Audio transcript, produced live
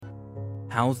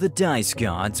How the dice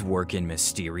gods work in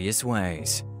mysterious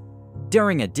ways.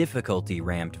 During a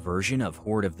difficulty-ramped version of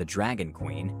Horde of the Dragon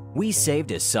Queen, we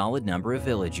saved a solid number of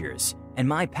villagers, and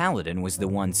my paladin was the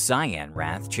one Cyan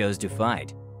Wrath chose to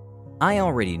fight. I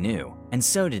already knew, and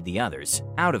so did the others,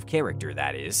 out of character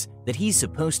that is, that he's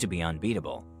supposed to be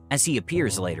unbeatable, as he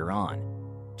appears later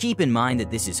on. Keep in mind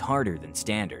that this is harder than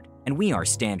standard, and we are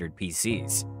standard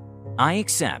PCs. I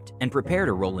accept and prepare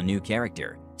to roll a new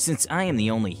character, since I am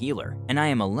the only healer and I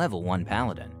am a level 1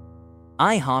 paladin.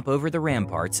 I hop over the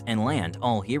ramparts and land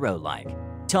all hero-like,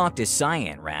 talk to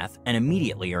Cyan Wrath and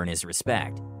immediately earn his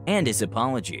respect, and his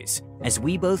apologies, as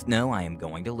we both know I am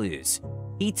going to lose.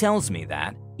 He tells me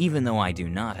that, even though I do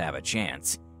not have a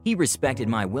chance, he respected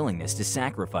my willingness to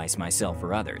sacrifice myself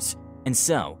for others, and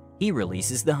so he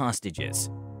releases the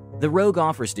hostages. The rogue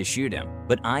offers to shoot him,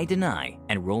 but I deny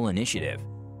and roll initiative.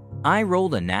 I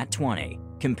rolled a nat 20,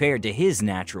 compared to his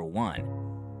natural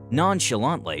 1.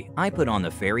 Nonchalantly, I put on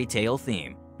the fairy tale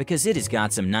theme because it has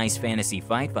got some nice fantasy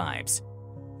fight vibes.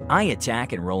 I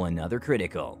attack and roll another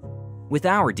critical. With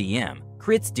our DM,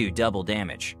 crits do double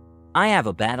damage. I have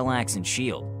a battle axe and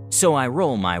shield, so I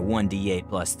roll my 1d8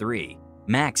 plus 3,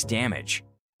 max damage.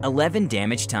 11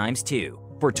 damage times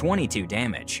 2 for 22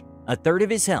 damage, a third of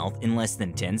his health in less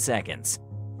than 10 seconds.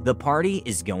 The party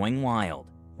is going wild.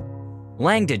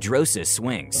 Langdedrosa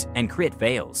swings and crit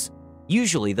fails.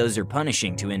 Usually those are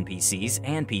punishing to NPCs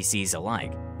and PCs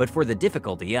alike, but for the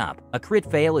difficulty up, a crit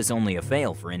fail is only a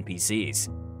fail for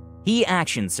NPCs. He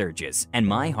action surges and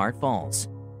my heart falls.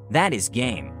 That is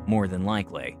game, more than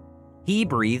likely. He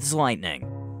breathes lightning.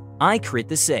 I crit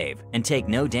the save and take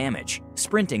no damage,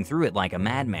 sprinting through it like a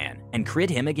madman, and crit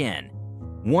him again.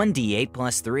 1d8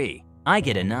 plus 3, I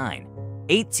get a 9.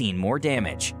 18 more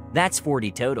damage, that's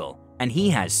 40 total. And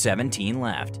he has 17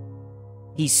 left.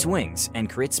 He swings and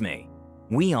crits me.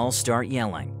 We all start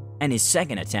yelling, and his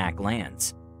second attack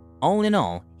lands. All in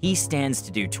all, he stands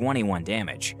to do 21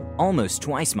 damage, almost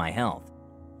twice my health.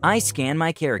 I scan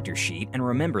my character sheet and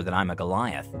remember that I'm a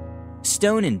Goliath.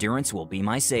 Stone Endurance will be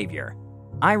my savior.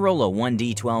 I roll a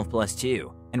 1d12 plus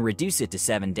 2 and reduce it to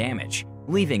 7 damage,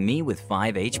 leaving me with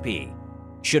 5 HP.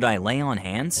 Should I lay on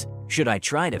hands? Should I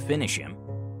try to finish him?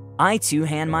 I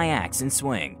two-hand my axe and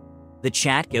swing. The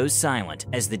chat goes silent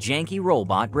as the janky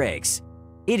robot breaks.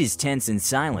 It is tense and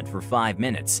silent for 5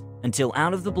 minutes, until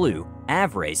out of the blue,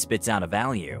 Avray spits out a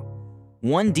value.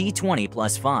 1d20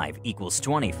 plus 5 equals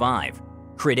 25.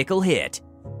 Critical hit.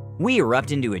 We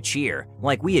erupt into a cheer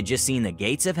like we had just seen the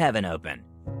gates of heaven open.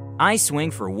 I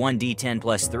swing for 1d10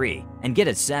 plus 3 and get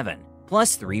a 7,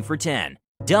 plus 3 for 10,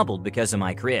 doubled because of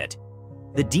my crit.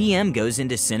 The DM goes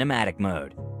into cinematic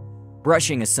mode,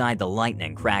 brushing aside the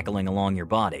lightning crackling along your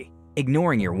body.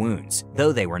 Ignoring your wounds,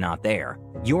 though they were not there,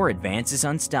 your advance is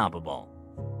unstoppable.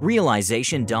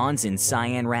 Realization dawns in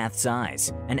Cyan Wrath's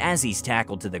eyes, and as he's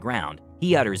tackled to the ground,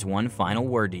 he utters one final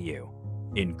word to you.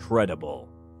 Incredible.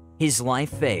 His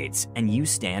life fades, and you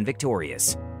stand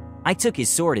victorious. I took his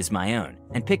sword as my own,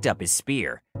 and picked up his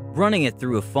spear, running it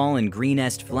through a fallen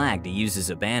Greenest flag to use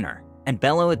as a banner, and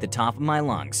bellow at the top of my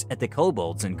lungs at the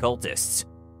kobolds and cultists.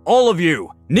 All of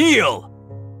you, kneel!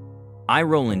 I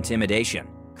roll intimidation.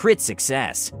 Crit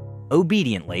success.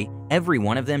 Obediently, every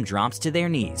one of them drops to their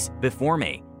knees before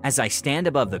me as I stand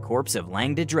above the corpse of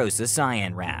Langdedrosa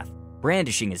Cyan Wrath,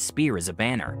 brandishing his spear as a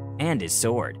banner and his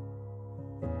sword.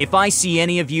 If I see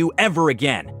any of you ever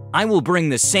again, I will bring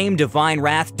the same divine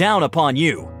wrath down upon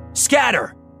you.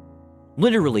 Scatter!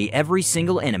 Literally every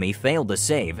single enemy failed to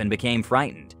save and became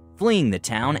frightened, fleeing the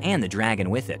town and the dragon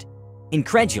with it.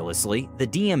 Incredulously, the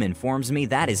DM informs me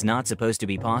that is not supposed to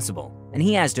be possible, and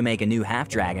he has to make a new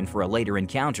half-dragon for a later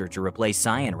encounter to replace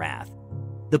Cyan Wrath.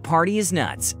 The party is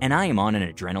nuts, and I am on an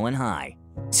adrenaline high.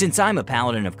 Since I'm a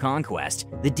paladin of conquest,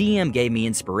 the DM gave me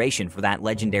inspiration for that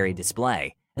legendary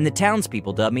display, and the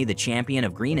townspeople dubbed me the champion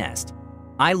of Greenest.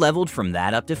 I leveled from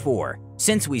that up to 4,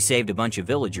 since we saved a bunch of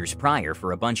villagers prior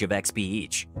for a bunch of XP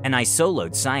each, and I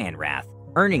soloed Cyan Wrath,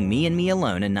 earning me and me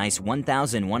alone a nice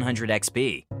 1,100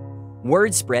 XP.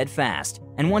 Word spread fast,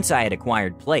 and once I had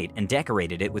acquired plate and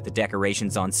decorated it with the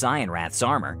decorations on Cyan Wrath's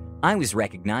armor, I was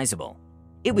recognizable.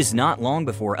 It was not long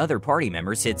before other party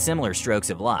members hit similar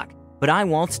strokes of luck, but I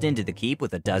waltzed into the keep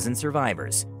with a dozen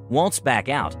survivors, waltzed back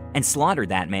out, and slaughtered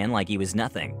that man like he was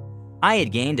nothing. I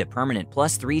had gained a permanent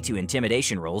 +3 to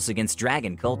intimidation rolls against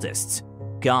dragon cultists.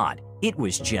 God, it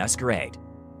was just great.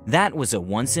 That was a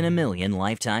once-in-a-million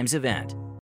lifetimes event.